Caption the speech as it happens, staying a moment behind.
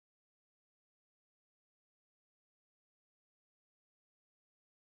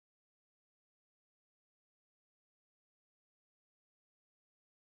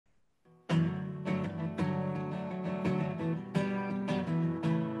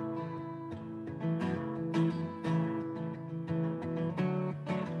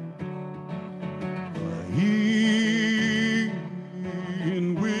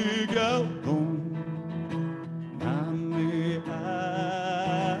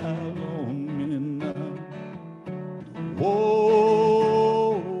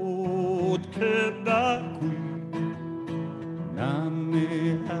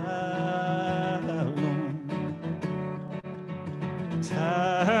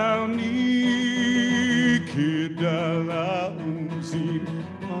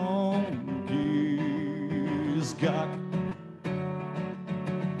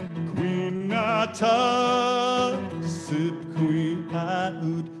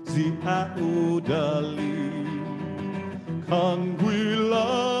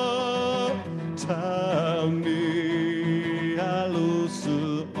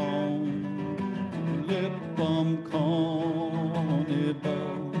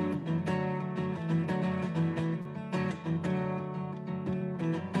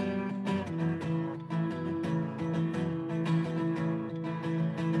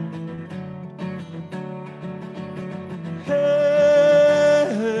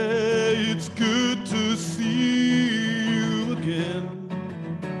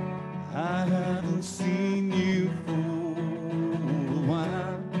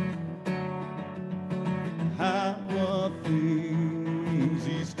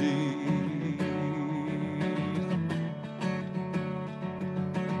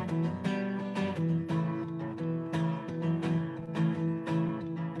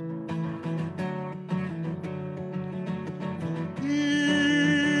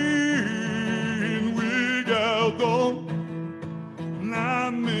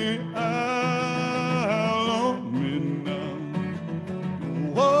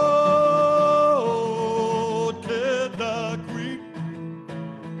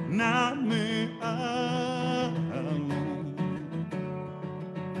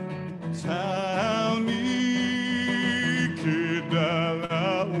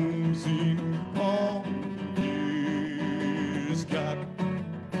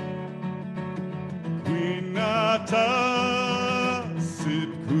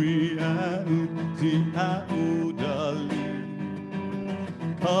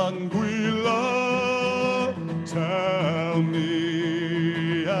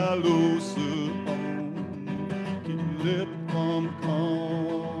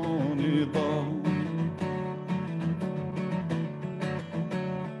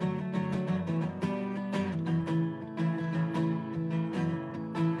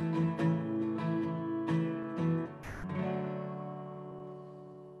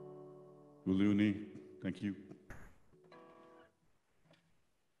Uluni, thank you.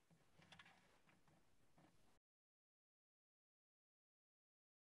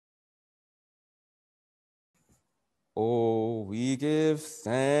 Oh, we give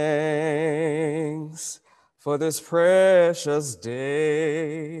thanks for this precious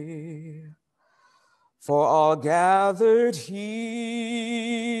day, for all gathered here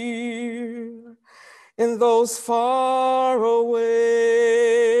in those far away,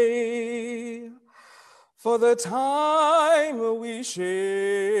 for the time we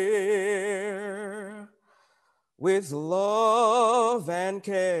share with love and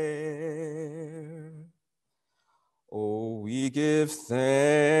care. Oh, we give thanks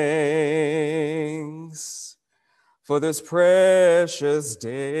for this precious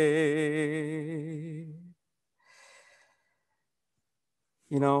day.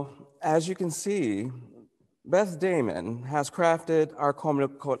 You know, as you can see, Beth Damon has crafted our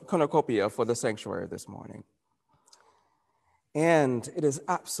cornucopia for the sanctuary this morning. And it is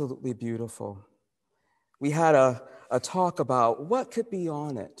absolutely beautiful. We had a talk about what could be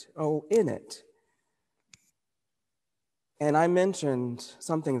on it, in it. And I mentioned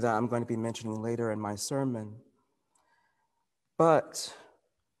something that I'm going to be mentioning later in my sermon. But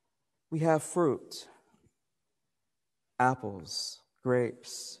we have fruit, apples,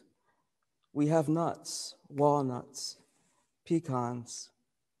 grapes. We have nuts, walnuts, pecans.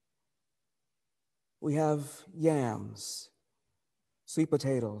 We have yams, sweet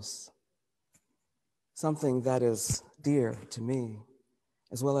potatoes, something that is dear to me,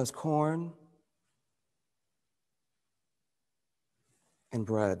 as well as corn and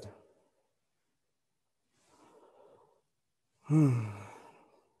bread.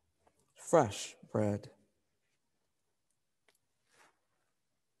 Fresh bread.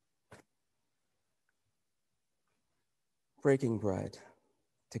 Breaking bread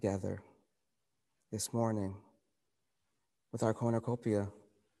together this morning with our cornucopia.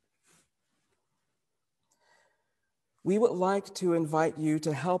 We would like to invite you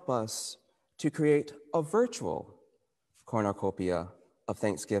to help us to create a virtual cornucopia of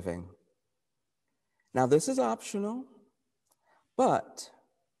Thanksgiving. Now, this is optional, but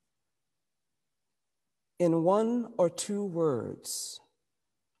in 1 or 2 words,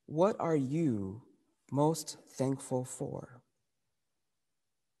 what are you most thankful for?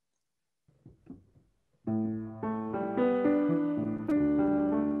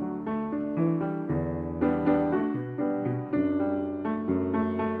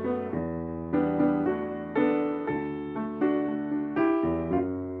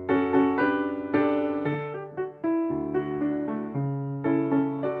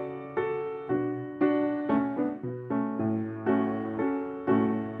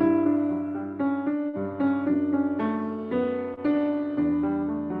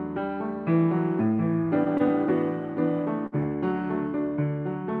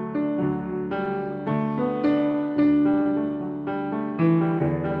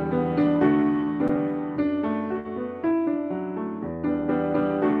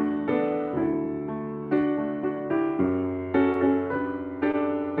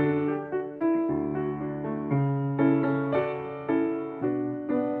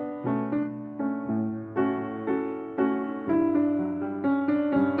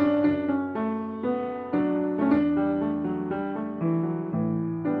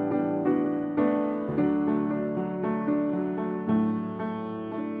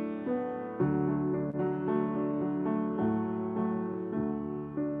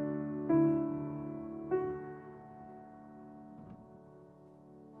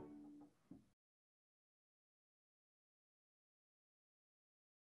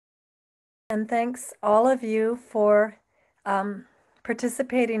 And thanks all of you for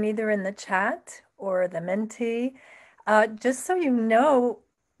participating either in the chat or the Menti. Just so you know,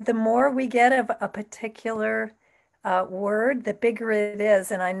 the more we get of a particular word, the bigger it is.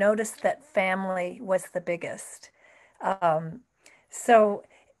 And I noticed that family was the biggest.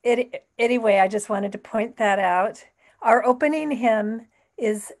 Anyway, I just wanted to point that out. Our opening hymn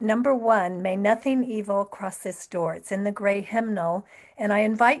is number 1, May Nothing Evil Cross This Door. It's in the gray hymnal. And I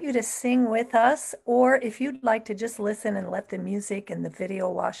invite you to sing with us, or if you'd like to just listen and let the music and the video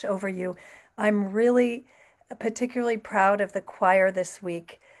wash over you. I'm really particularly proud of the choir this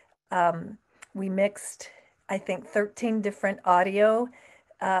week. We mixed, I think, 13 different audio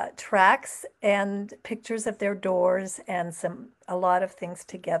tracks and pictures of their doors and a lot of things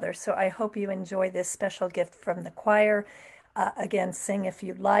together. So I hope you enjoy this special gift from the choir. Again, sing if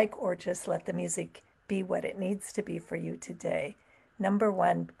you'd like, or just let the music be what it needs to be for you today. Number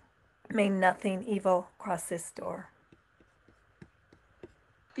 1, may nothing evil cross this door.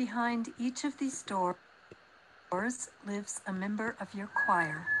 Behind each of these doors lives a member of your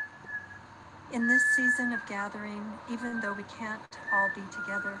choir. In this season of gathering, even though we can't all be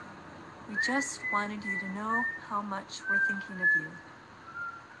together, we just wanted you to know how much we're thinking of you,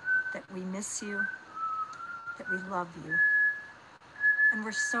 that we miss you, that we love you. And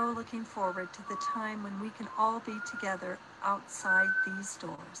we're so looking forward to the time when we can all be together outside these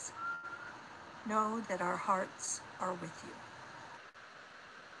doors. Know that our hearts are with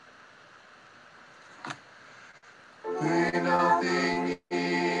you. May nothing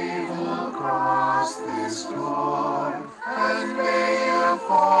evil cross this door, and may your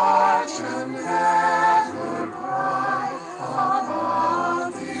fortune ever cry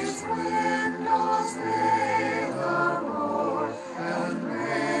above these windows, may the roar and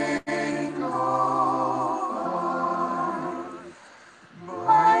rain go on.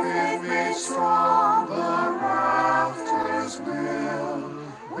 By faith made strong, the rafters will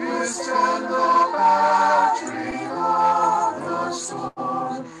withstand the battering of the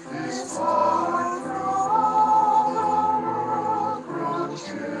storm. This far through all the world grown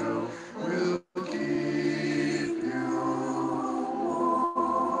chill will keep you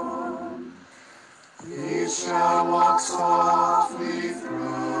warm. We shall walk softly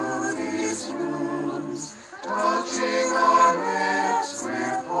through these rooms, touching our lips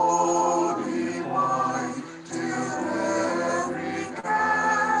with holy wine, till every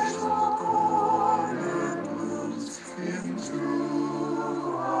casual corner blooms into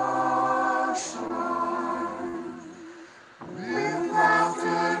our shrine. With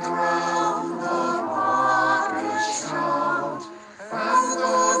laughter drown the raucous shout, and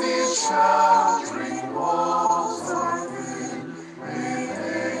though these sheltering walls are thin, may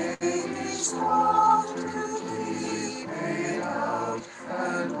they be strong to keep it out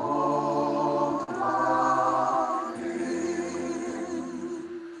and hold love in.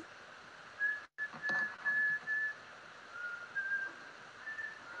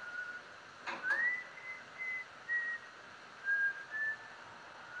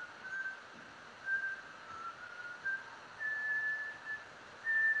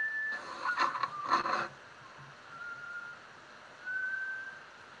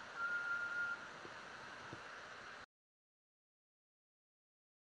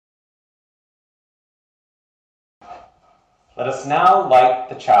 Let us now light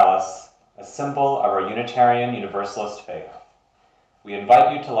the chalice, a symbol of our Unitarian Universalist faith. We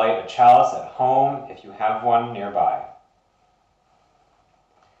invite you to light a chalice at home if you have one nearby.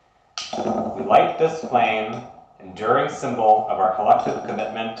 We light this flame, enduring symbol of our collective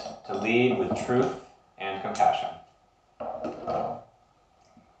commitment to lead with truth and compassion.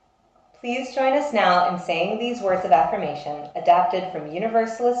 Please join us now in saying these words of affirmation, adapted from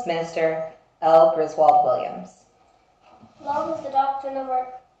Universalist Minister L. Griswold Williams. Love is the doctrine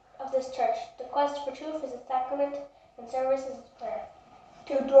of this church. The quest for truth is its sacrament, and service is its prayer.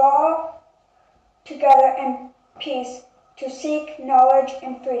 To draw together in peace to seek knowledge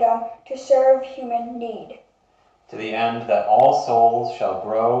and freedom to serve human need, to the end that all souls shall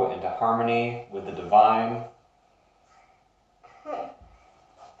grow into harmony with the divine.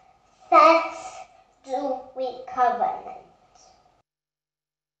 Thus do we covenant.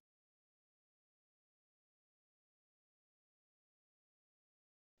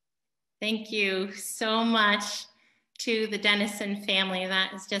 Thank you so much to the Dennison family.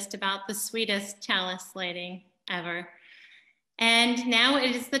 That is just about the sweetest chalice lighting ever. And now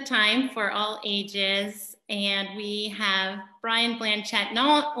it is the time for all ages, and we have Brian Blanchette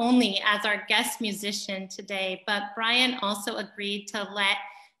not only as our guest musician today, but Brian also agreed to let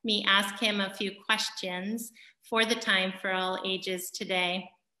me ask him a few questions for the time for all ages today.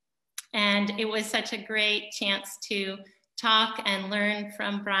 And it was such a great chance to talk and learn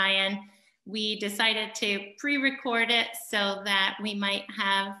from Brian. We decided to pre-record it so that we might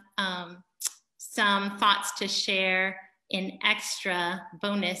have some thoughts to share in extra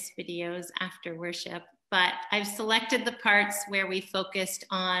bonus videos after worship. But I've selected the parts where we focused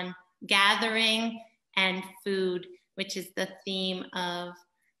on gathering and food, which is the theme of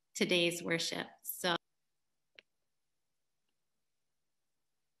today's worship. So.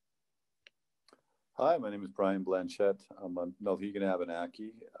 Hi, my name is Brian Blanchette. I'm a Mohegan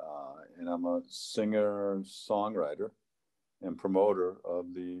Abenaki, and I'm a singer, songwriter, and promoter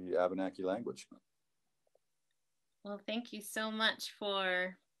of the Abenaki language. Well, thank you so much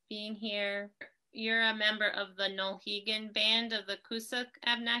for being here. You're a member of the Nulhegan band of the Kusuk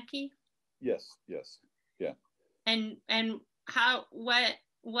Abenaki? Yes, yeah. And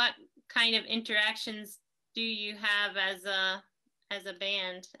what kind of interactions do you have as a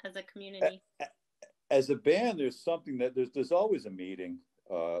band, as a community? As a band, there's something that there's always a meeting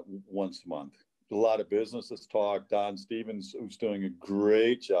once a month. A lot of businesses talk. Don Stevens, who's doing a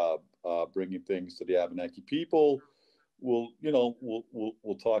great job bringing things to the Abenaki people, we'll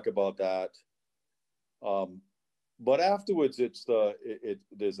talk about that. But afterwards,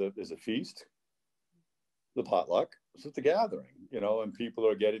 there's a feast, the potluck. It's just a gathering, and people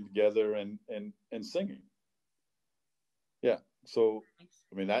are getting together and singing. Yeah. So,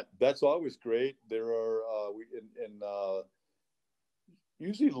 I mean, that's always great. There are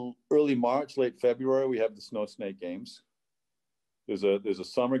usually early March, late February, we have the Snow Snake Games. There's a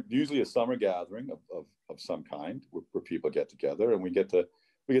summer, usually a summer gathering of some kind where people get together and we get to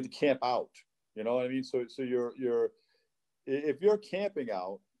camp out. You know what I mean? So if you're camping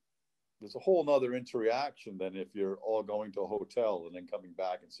out, there's a whole nother interaction than if you're all going to a hotel and then coming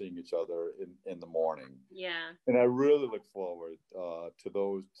back and seeing each other in the morning. Yeah. And I really look forward to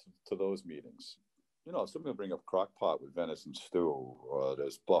those meetings. Somebody will bring up crock pot with venison stew, or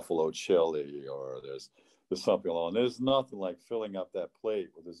there's buffalo chili, or there's something along. There's nothing like filling up that plate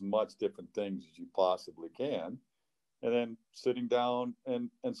with as much different things as you possibly can, and then sitting down and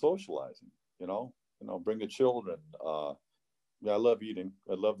socializing. Bring the children. Yeah, I love eating.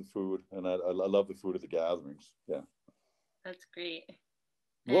 I love the food, and I love the food at the gatherings. Yeah, that's great.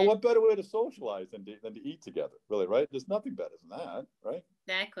 Well, what better way to socialize than to eat together, really, right? There's nothing better than that, right?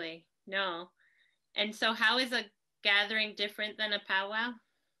 Exactly. No. And so how is a gathering different than a powwow?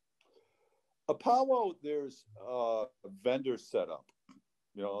 A powwow, there's a vendor set up.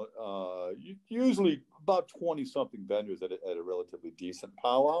 Usually about 20-something vendors at a relatively decent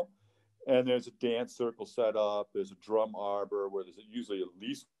powwow. And there's a dance circle set up. There's a drum arbor where there's usually at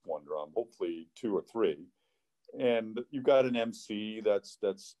least one drum, hopefully 2 or 3. And you've got an MC and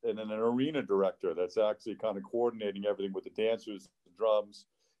then an arena director that's actually kind of coordinating everything with the dancers, the drums,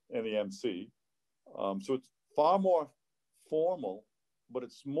 and the MC. So it's far more formal, but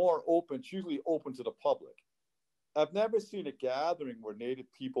it's more open. It's usually open to the public. I've never seen a gathering where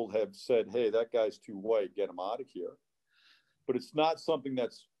Native people have said, "Hey, that guy's too white, get him out of here." But it's not something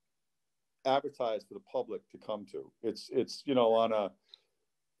that's advertised for the public to come to. It's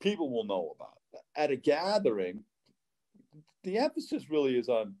people will know about it. At a gathering, the emphasis really is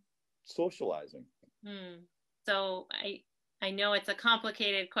on socializing. So I know it's a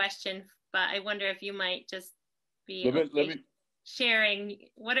complicated question, but I wonder if you might just be sharing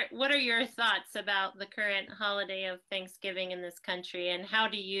what are your thoughts about the current holiday of Thanksgiving in this country, and how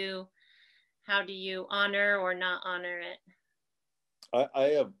do you honor or not honor it? I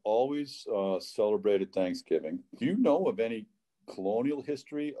have always celebrated Thanksgiving. Do you know of any colonial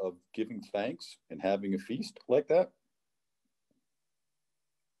history of giving thanks and having a feast like that?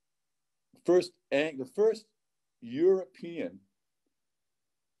 First I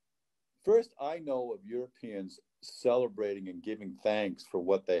know of Europeans celebrating and giving thanks for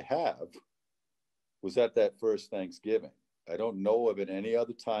what they have was at that first Thanksgiving. I don't know of it any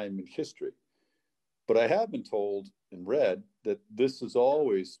other time in history. But I have been told and read that this has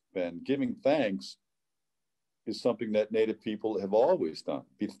always been, giving thanks is something that Native people have always done.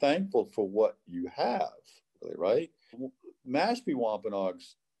 Be thankful for what you have, really, right? Mashpee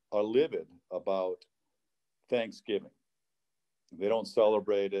Wampanoags are livid about Thanksgiving. They don't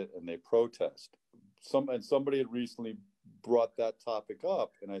celebrate it and they protest. Somebody had recently brought that topic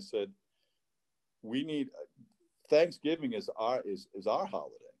up, and I said, we need, Thanksgiving is our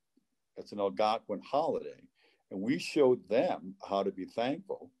holiday. It's an Algonquin holiday, and we showed them how to be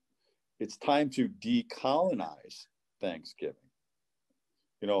thankful. It's time to decolonize Thanksgiving.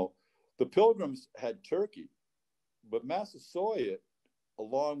 You know, the Pilgrims had turkey, but Massasoit,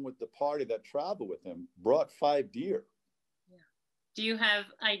 along with the party that traveled with him, brought 5 deer. Yeah. Do you have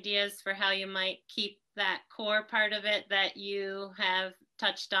ideas for how you might keep that core part of it that you have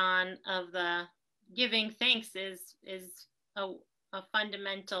touched on, of the giving thanks is a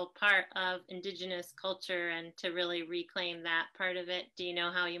fundamental part of Indigenous culture, and to really reclaim that part of it? Do you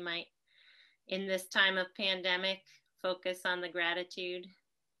know how you might, in this time of pandemic, focus on the gratitude?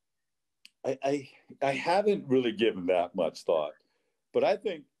 I haven't really given that much thought, but I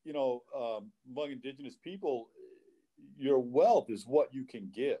think, you know, among Indigenous people, your wealth is what you can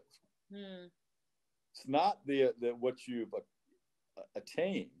give. It's not the what you've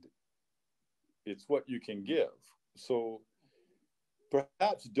attained, it's what you can give. So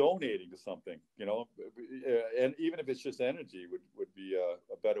perhaps donating to something, you know, and even if it's just energy, would be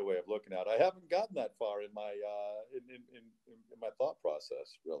a better way of looking at it. I haven't gotten that far in my in my thought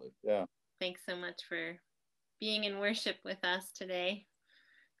process, really. Yeah. Thanks so much for being in worship with us today.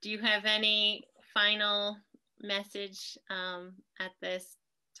 Do you have any final message at this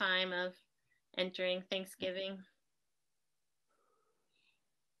time of entering Thanksgiving?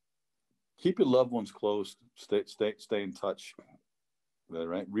 Keep your loved ones close. Stay in touch.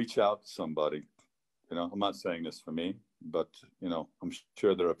 Right? Reach out to somebody. You know, I'm not saying this for me, but, you know, I'm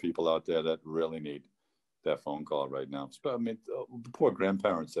sure there are people out there that really need that phone call right now. I mean, the poor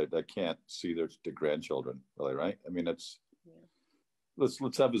grandparents that can't see their grandchildren, really, right? I mean, it's,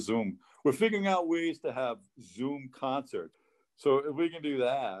 let's have a Zoom. We're figuring out ways to have Zoom concerts. So if we can do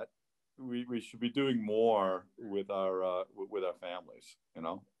that, we should be doing more with our families, you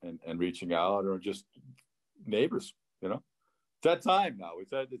know, and reaching out, or just neighbors, you know. It's that time now. It's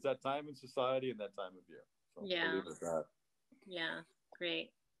that time in society and that time of year. So yeah. I'll leave it at that. Yeah,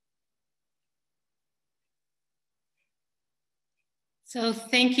 great. So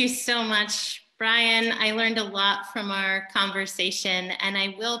thank you so much, Brian. I learned a lot from our conversation, and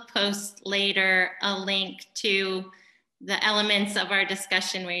I will post later a link to the elements of our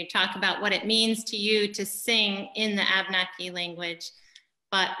discussion where you talk about what it means to you to sing in the Abenaki language,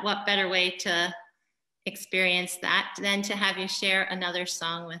 but what better way to experience that than to have you share another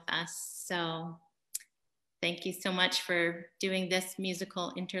song with us. So thank you so much for doing this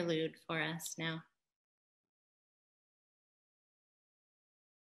musical interlude for us now.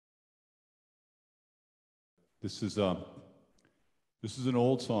 This is an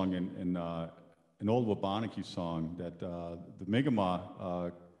old song, an old Abenaki song that the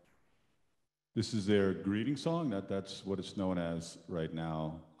Mi'kmaq, this is their greeting song. That's what it's known as right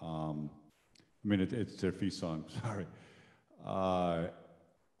now. I mean, it's their feast song, sorry.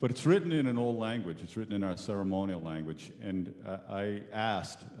 But it's written in an old language. It's written in our ceremonial language. And I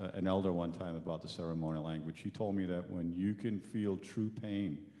asked an elder one time about the ceremonial language. He told me that when you can feel true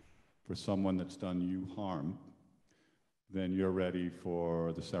pain for someone that's done you harm, then you're ready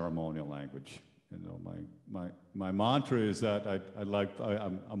for the ceremonial language. You know, my mantra is that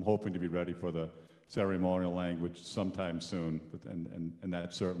I'm hoping to be ready for the ceremonial language sometime soon, and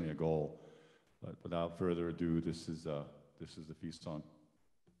that's certainly a goal. But without further ado, this is the feast song.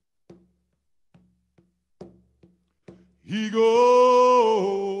 Higo,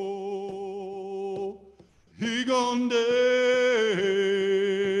 higonde,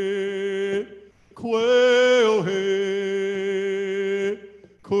 quail he,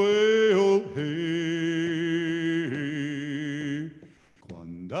 quail he,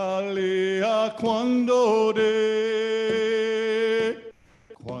 quandalea quando de,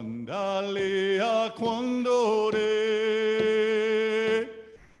 quandalea quando de,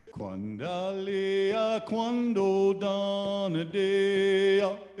 quandalea quando dana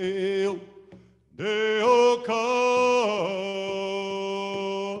dea eo, deo ka,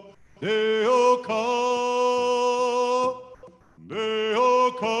 deo ka,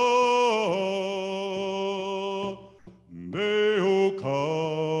 deo ka, deo ka,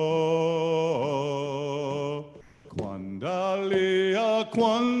 quandalea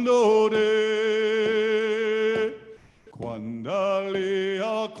quando de,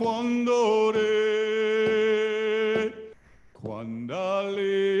 quandalea quando de,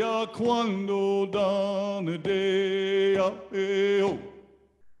 Alea quando dana dea eo.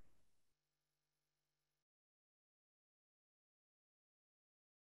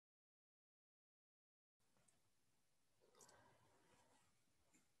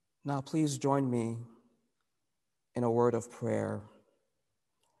 Now please join me in a word of prayer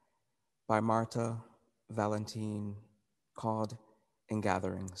by Marta Valentine called In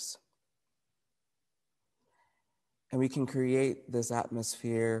Gatherings. And we can create this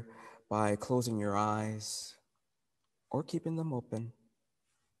atmosphere by closing your eyes or keeping them open,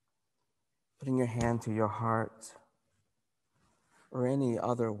 putting your hand to your heart, or any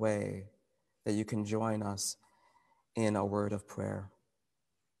other way that you can join us in a word of prayer.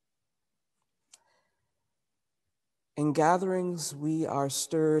 In gatherings, we are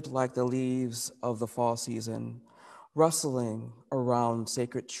stirred like the leaves of the fall season, rustling around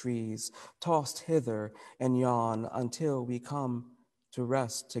sacred trees, tossed hither and yon until we come to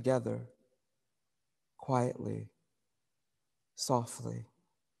rest together, quietly, softly.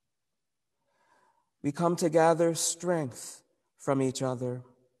 We come to gather strength from each other.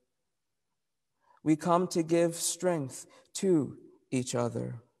 We come to give strength to each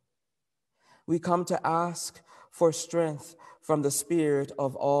other. We come to ask for strength from the Spirit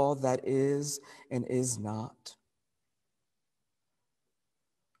of all that is and is not.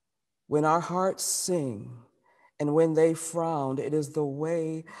 When our hearts sing and when they frown, it is the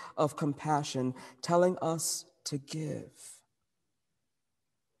way of compassion telling us to give.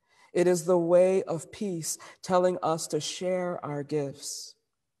 It is the way of peace telling us to share our gifts.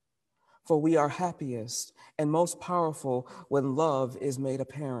 For we are happiest and most powerful when love is made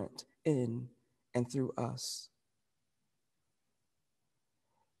apparent in and through us.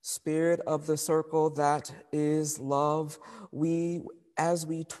 Spirit of the circle that is love, as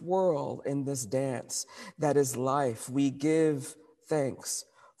we twirl in this dance that is life, we give thanks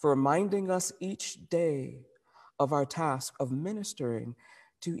for reminding us each day of our task of ministering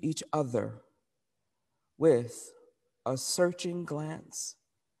to each other with a searching glance,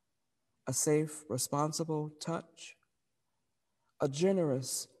 a safe, responsible touch, a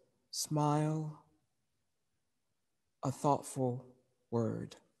generous smile, a thoughtful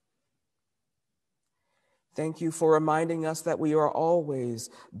word. Thank you for reminding us that we are always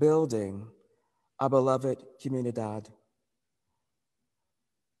building a beloved comunidad.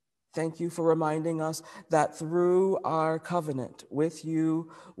 Thank you for reminding us that through our covenant with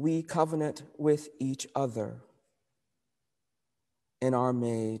you, we covenant with each other and are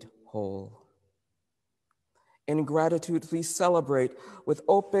made whole. In gratitude, we celebrate with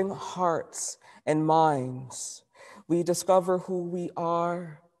open hearts and minds. We discover who we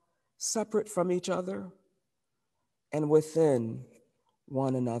are separate from each other and within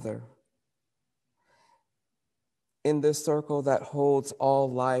one another. In this circle that holds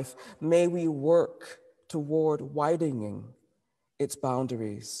all life, may we work toward widening its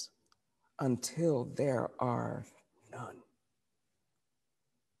boundaries until there are none.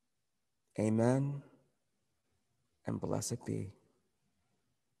 Amen, and blessed be.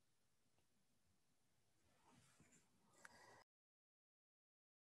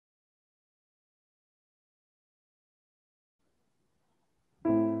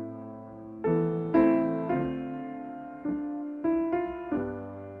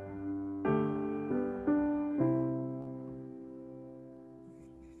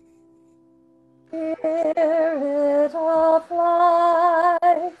 Spirit of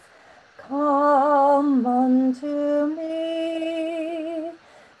life, come unto me.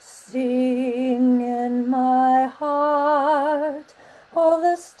 Sing in my heart all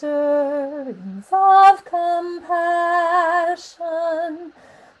the stirrings of compassion.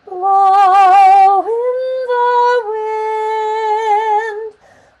 Blow in the wind,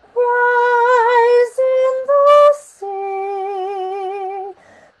 rise in the sea,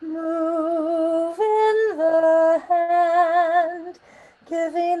 move in the hand,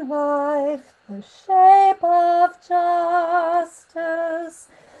 giving life the shape of justice.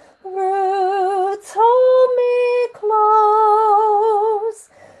 Roots hold me close,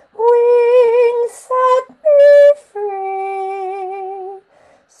 wings set me free.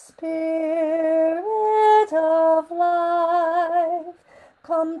 Spirit of life,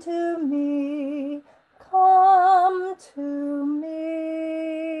 come to me, come to me.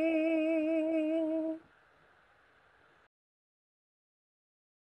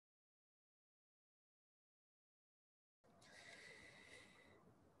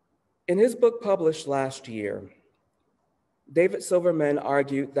 In his book published last year, David Silverman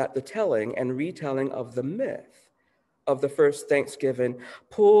argued that the telling and retelling of the myth of the first Thanksgiving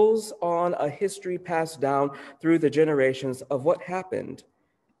pulls on a history passed down through the generations of what happened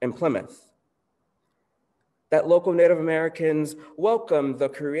in Plymouth. That local Native Americans welcomed the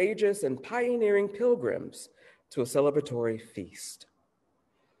courageous and pioneering pilgrims to a celebratory feast.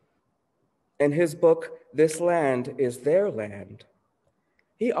 In his book, This Land is Their Land,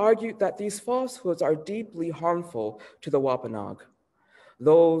 he argued that these falsehoods are deeply harmful to the Wampanoag,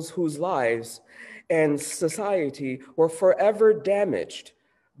 those whose lives and society were forever damaged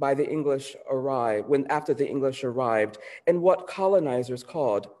by the English after the English arrived in what colonizers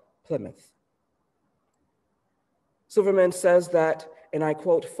called Plymouth. Silverman says that, and I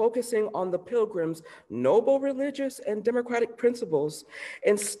quote, focusing on the pilgrims' noble religious and democratic principles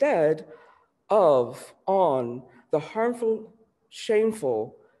instead of on the harmful,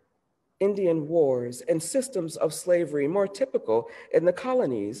 shameful Indian wars and systems of slavery more typical in the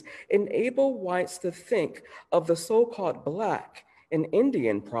colonies enable whites to think of the so-called Black and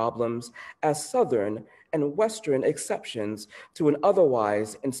Indian problems as Southern and Western exceptions to an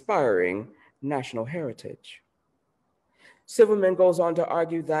otherwise inspiring national heritage. Silverman goes on to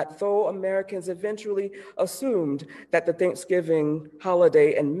argue that though Americans eventually assumed that the Thanksgiving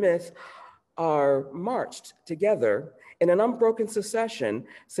holiday and myth are marched together in an unbroken succession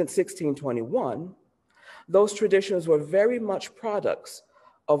since 1621, those traditions were very much products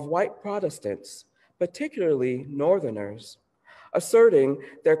of white Protestants, particularly Northerners, asserting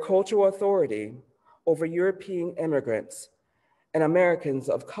their cultural authority over European immigrants and Americans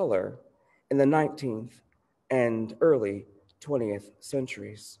of color in the 19th and early 20th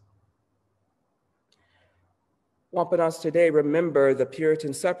centuries. Wampanoags today remember the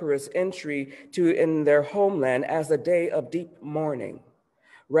Puritan separatists' entry in their homeland as a day of deep mourning,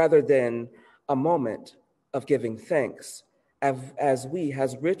 rather than a moment of giving thanks, as we have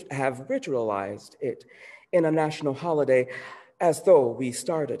ritualized it in a national holiday as though we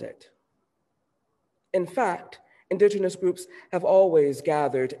started it. In fact, Indigenous groups have always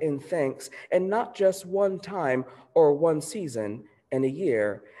gathered in thanks, and not just one time or one season in a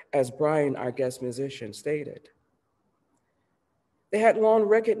year, as Brian, our guest musician, stated. They had long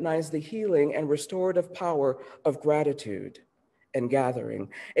recognized the healing and restorative power of gratitude and gathering,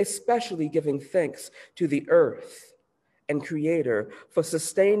 especially giving thanks to the earth and Creator for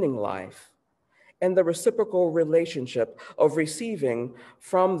sustaining life, and the reciprocal relationship of receiving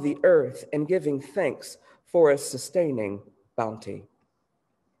from the earth and giving thanks for its sustaining bounty.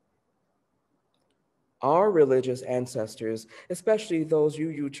 Our religious ancestors, especially those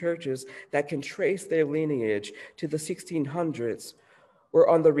UU churches that can trace their lineage to the 1600s, were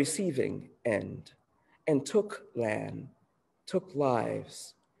on the receiving end and took land, took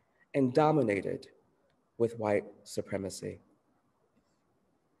lives, and dominated with white supremacy.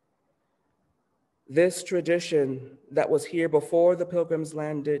 This tradition that was here before the Pilgrims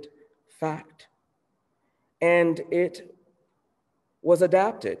landed, fact, and it was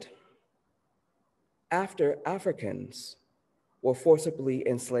adapted after Africans were forcibly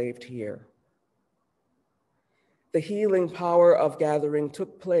enslaved here. The healing power of gathering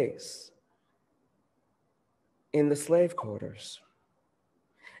took place in the slave quarters.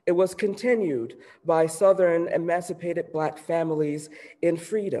 It was continued by Southern emancipated Black families in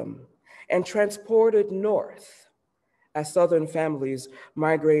freedom and transported north as Southern families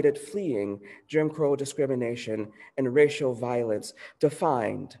migrated fleeing Jim Crow discrimination and racial violence to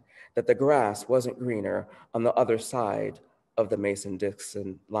find that the grass wasn't greener on the other side of the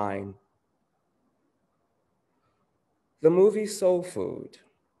Mason-Dixon line. The movie Soul Food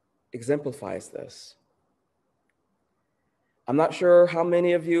exemplifies this. I'm not sure how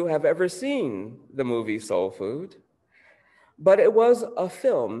many of you have ever seen the movie Soul Food, but it was a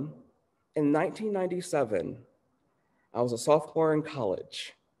film in 1997. I was a sophomore in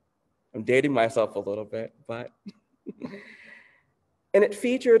college. I'm dating myself a little bit, but. And it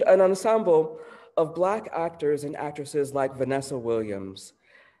featured an ensemble of Black actors and actresses like Vanessa Williams,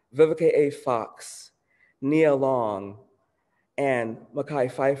 Vivica A. Fox, Nia Long, and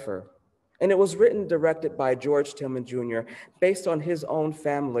Mekhi Phifer. And it was written and directed by George Tillman Jr. based on his own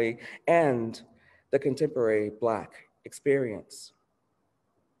family and the contemporary Black experience.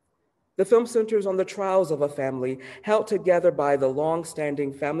 The film centers on the trials of a family held together by the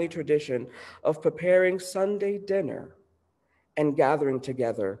long-standing family tradition of preparing Sunday dinner and gathering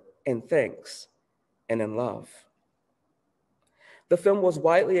together in thanks and in love. The film was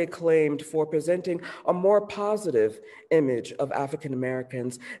widely acclaimed for presenting a more positive image of African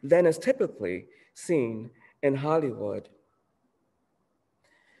Americans than is typically seen in Hollywood.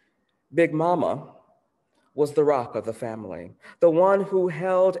 Big Mama was the rock of the family, the one who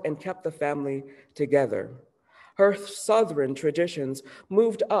held and kept the family together. Her Southern traditions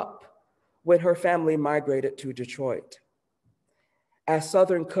moved up when her family migrated to Detroit. As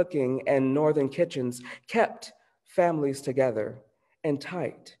Southern cooking and Northern kitchens kept families together and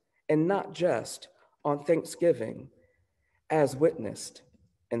tight, and not just on Thanksgiving, as witnessed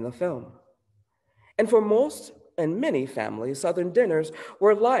in the film. And for most and many families, Southern dinners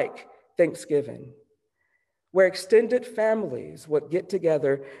were like Thanksgiving, where extended families would get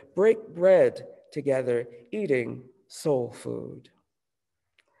together, break bread together, eating soul food.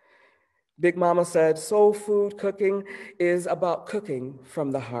 Big Mama said, soul food cooking is about cooking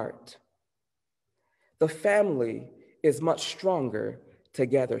from the heart. The family is much stronger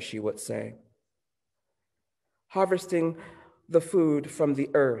together, she would say. Harvesting the food from the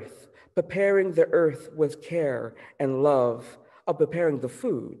earth, preparing the earth with care and love, preparing the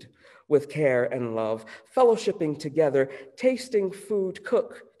food with care and love, fellowshipping together, tasting food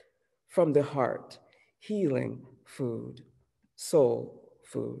cooked from the heart, healing food, soul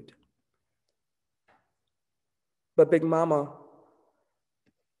food. But Big Mama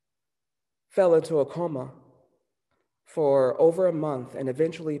fell into a coma for over a month and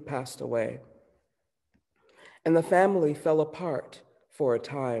eventually passed away. And the family fell apart for a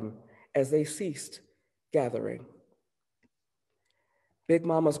time as they ceased gathering. Big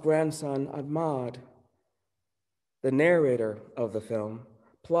Mama's grandson, Ahmad, the narrator of the film,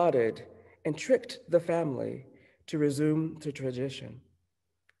 plotted and tricked the family to resume the tradition.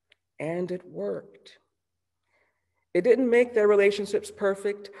 And it worked. It didn't make their relationships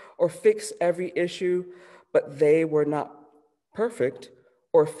perfect or fix every issue, but they were not perfect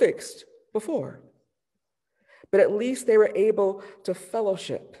or fixed before. But at least they were able to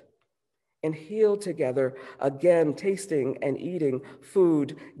fellowship and heal together again, tasting and eating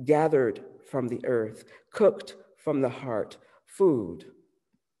food gathered from the earth, cooked from the heart, food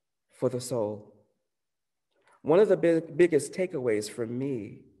for the soul. One of the biggest takeaways for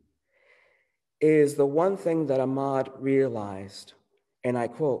me is the one thing that Ahmad realized, and I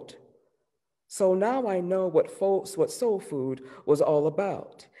quote, "So now I know what soul food was all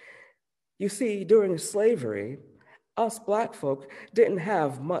about. You see, during slavery, us Black folk didn't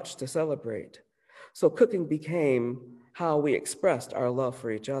have much to celebrate. So cooking became how we expressed our love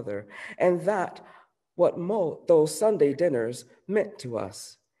for each other, and that what those Sunday dinners meant to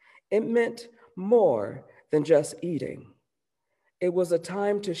us. It meant more than just eating. It was a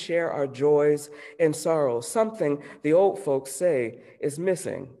time to share our joys and sorrows, something the old folks say is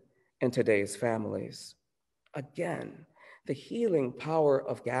missing in today's families." Again, the healing power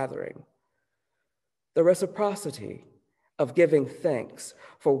of gathering, the reciprocity of giving thanks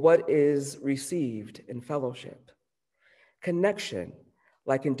for what is received in fellowship, connection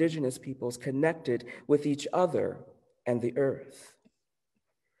like Indigenous peoples connected with each other and the earth.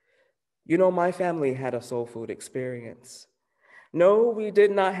 You know, my family had a soul food experience. No, we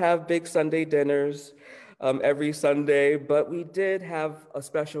did not have big Sunday dinners every Sunday, but we did have a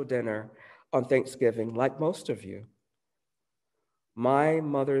special dinner on Thanksgiving, like most of you. My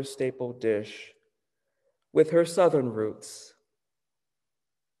mother's staple dish, with her Southern roots,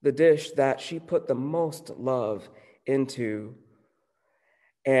 the dish that she put the most love into.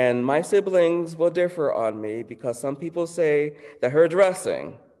 And my siblings will differ on me because some people say that her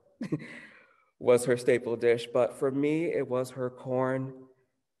dressing was her staple dish, but for me, it was her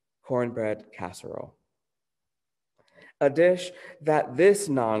cornbread casserole. A dish that this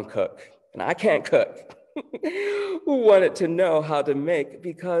non-cook, and I can't cook, wanted to know how to make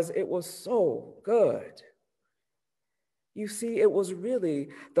because it was so good. You see, it was really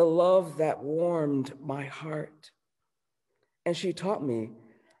the love that warmed my heart. And she taught me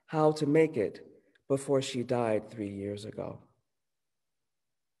how to make it before she died 3 years ago.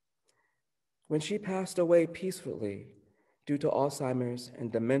 When she passed away peacefully due to Alzheimer's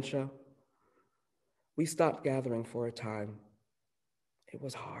and dementia, we stopped gathering for a time. It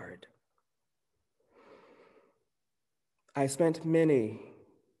was hard. I spent many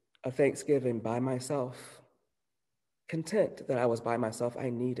a Thanksgiving by myself, content that I was by myself. I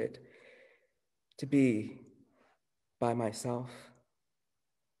needed to be by myself.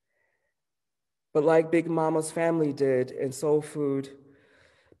 But like Big Mama's family did in soul food,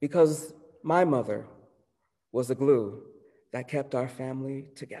 because my mother was the glue that kept our family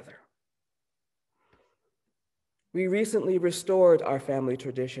together. We recently restored our family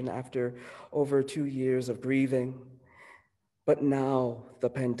tradition after over 2 years of grieving, but now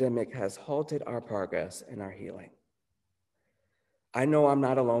the pandemic has halted our progress and our healing. I know I'm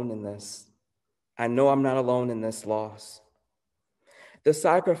not alone in this. I know I'm not alone in this loss. The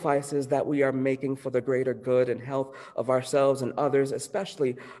sacrifices that we are making for the greater good and health of ourselves and others,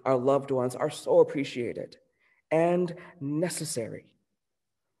 especially our loved ones, are so appreciated and necessary.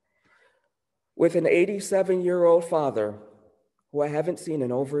 With an 87-year-old father who I haven't seen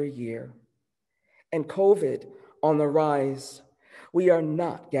in over a year, and COVID on the rise, we are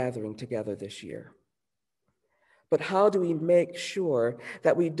not gathering together this year. But how do we make sure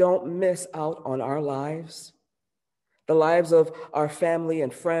that we don't miss out on our lives, the lives of our family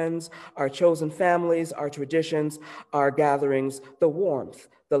and friends, our chosen families, our traditions, our gatherings, the warmth,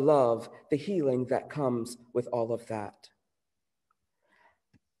 the love, the healing that comes with all of that?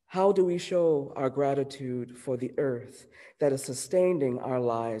 How do we show our gratitude for the earth that is sustaining our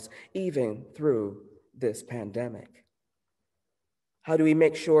lives even through this pandemic? How do we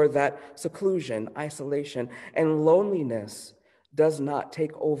make sure that seclusion, isolation, and loneliness does not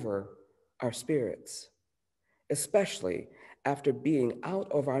take over our spirits, especially after being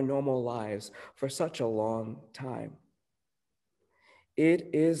out of our normal lives for such a long time?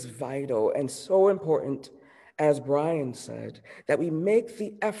 It is vital and so important, as Brian said, that we make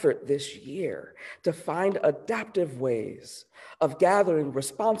the effort this year to find adaptive ways of gathering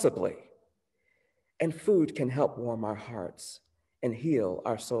responsibly. And food can help warm our hearts and heal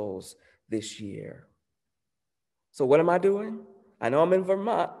our souls this year. So what am I doing? I know I'm in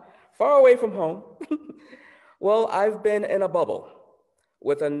Vermont, far away from home. Well, I've been in a bubble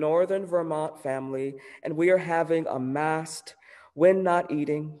with a northern Vermont family, and we are having a masked, when not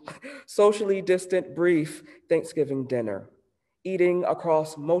eating, socially distant, brief Thanksgiving dinner, eating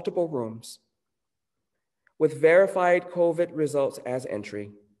across multiple rooms with verified COVID results as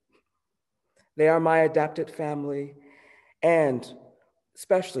entry. They are my adapted family, and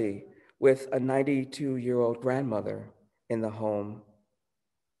especially with a 92-year-old grandmother in the home.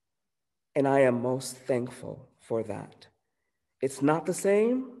 And I am most thankful for that. It's not the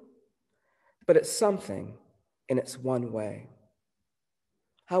same, but it's something in its one way.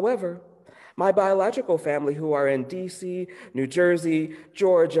 However, my biological family, who are in DC, New Jersey,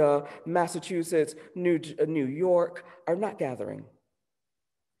 Georgia, Massachusetts, New York, are not gathering.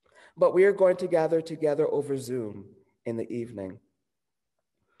 But we are going to gather together over Zoom in the evening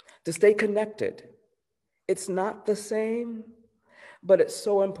to stay connected. It's not the same, but it's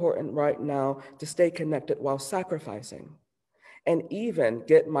so important right now to stay connected while sacrificing, and even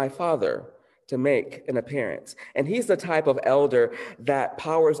get my father to make an appearance. And he's the type of elder that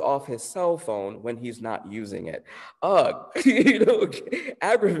powers off his cell phone when he's not using it. Ugh,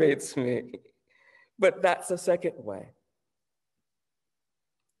 aggravates me. But that's the second way.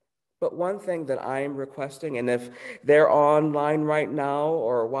 But one thing that I am requesting, and if they're online right now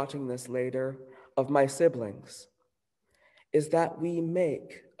or watching this later, of my siblings, is that we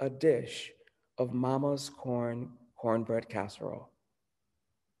make a dish of Mama's cornbread casserole.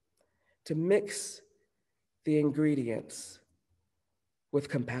 To mix the ingredients with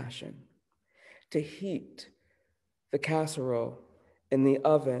compassion, to heat the casserole in the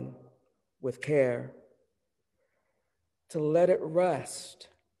oven with care, to let it rest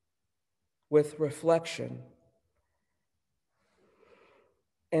with reflection,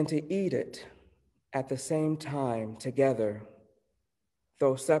 and to eat it at the same time together,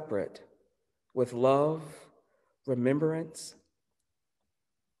 though separate, with love, remembrance,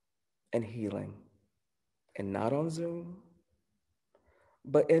 and healing. And not on Zoom,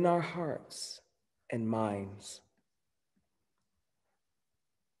 but in our hearts and minds.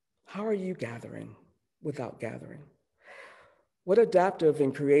 How are you gathering without gathering? What adaptive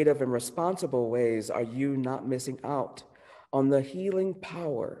and creative and responsible ways are you not missing out on the healing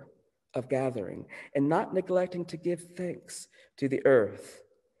power of gathering and not neglecting to give thanks to the earth,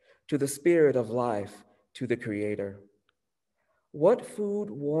 to the spirit of life, to the Creator? What food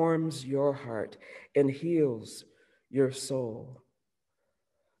warms your heart and heals your soul?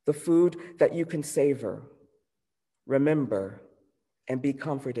 The food that you can savor, remember, and be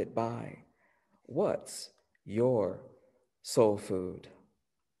comforted by. What's your soul food?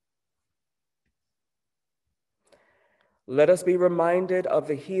 Let us be reminded of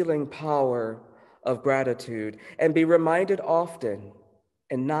the healing power of gratitude and be reminded often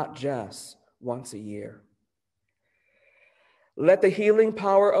and not just once a year. Let the healing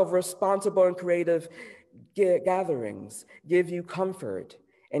power of responsible and creative gatherings give you comfort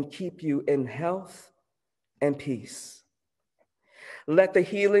and keep you in health and peace. Let the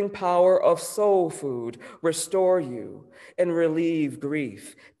healing power of soul food restore you and relieve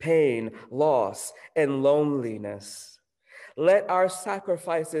grief, pain, loss, and loneliness. Let our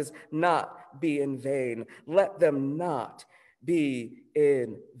sacrifices not be in vain. Let them not be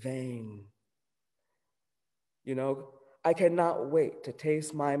in vain. You know, I cannot wait to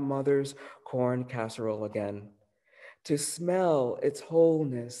taste my mother's corn casserole again, to smell its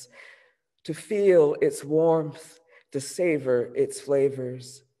wholeness, to feel its warmth, to savor its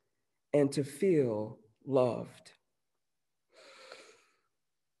flavors, and to feel loved.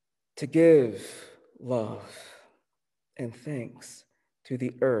 To give love and thanks to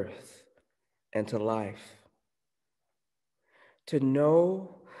the earth and to life. To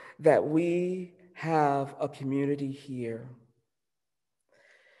know that we have a community here,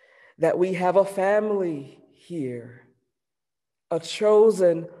 that we have a family here, a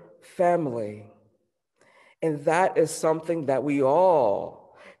chosen family. And that is something that we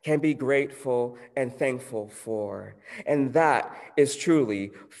all can be grateful and thankful for. And that is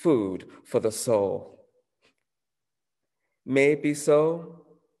truly food for the soul. May it be so,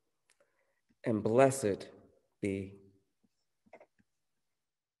 and blessed be.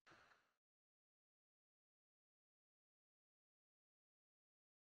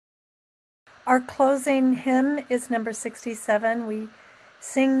 Our closing hymn is number 67. We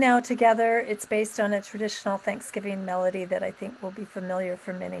sing now together. It's based on a traditional Thanksgiving melody that I think will be familiar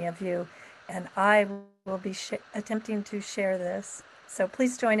for many of you. And I will be attempting to share this. So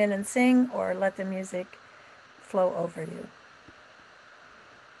please join in and sing, or let the music flow over you.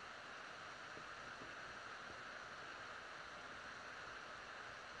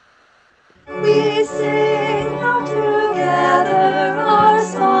 We sing now together our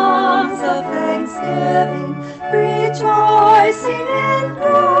songs of thanksgiving, rejoicing in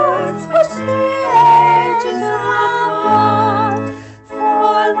words which the ages have wrought.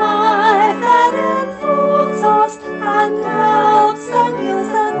 For life that enfolds us and helps and heals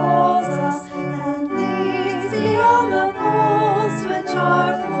and holds us, and leads beyond the poles which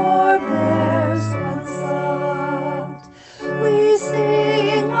our forebears once sought. We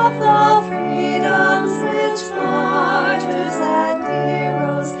sing of the freedoms which martyrs and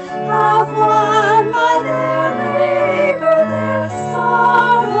heroes have won by their labor, their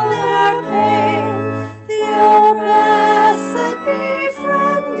sorrow, their pain. The oppressed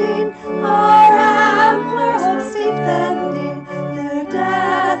befriending, our ampler hopes defending, their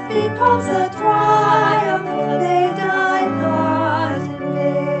death becomes a triumph, they die not in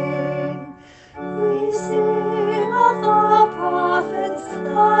vain. We sing of the prophets,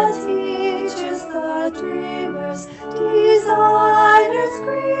 the teachers, the dreamers, designers,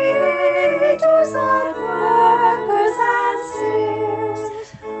 creators, and workers and seers,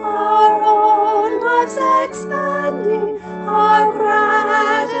 our own lives expanding, our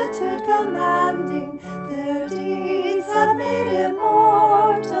gratitude commanding. Their deeds have made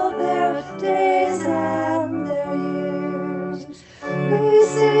immortal their days and their years. We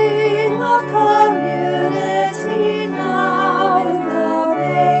sing of community now in the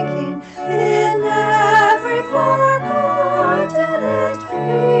making, in every far continent,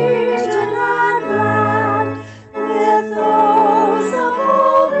 region, and land, with those of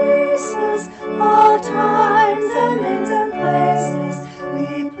all races, all times and names and places.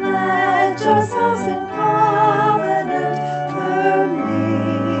 We pledge ourselves in covenant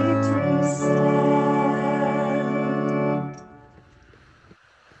firmly to stand.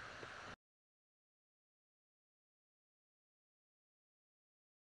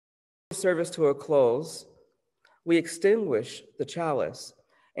 Service to a close, we extinguish the chalice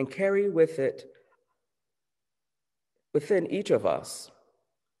and carry with it, within each of us,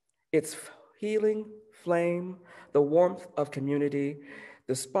 its healing flame, the warmth of community,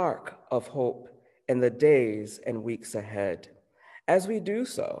 the spark of hope in the days and weeks ahead. As we do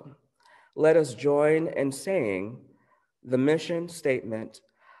so, let us join in saying the mission statement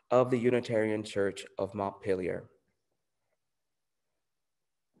of the Unitarian Church of Montpelier.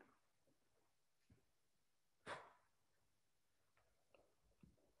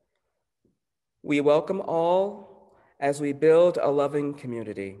 We welcome all as we build a loving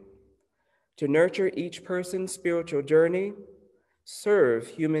community to nurture each person's spiritual journey, serve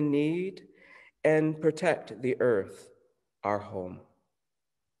human need, and protect the earth, our home.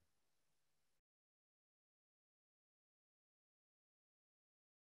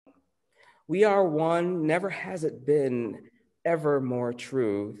 We are one, never has it been ever more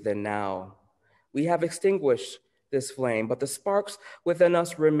true than now. We have extinguished this flame, but the sparks within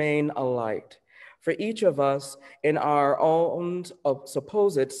us remain alight. For each of us in our own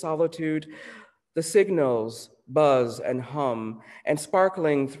supposed solitude, the signals buzz and hum and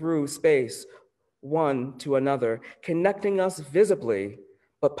sparkling through space, one to another, connecting us visibly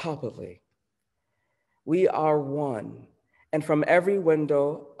but palpably. We are one, and from every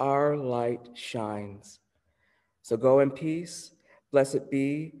window our light shines. So go in peace, blessed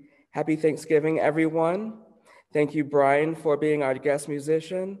be. Happy Thanksgiving, everyone. Thank you, Brian, for being our guest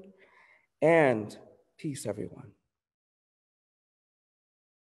musician. And peace, everyone.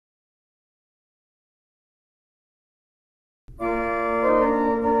 Thank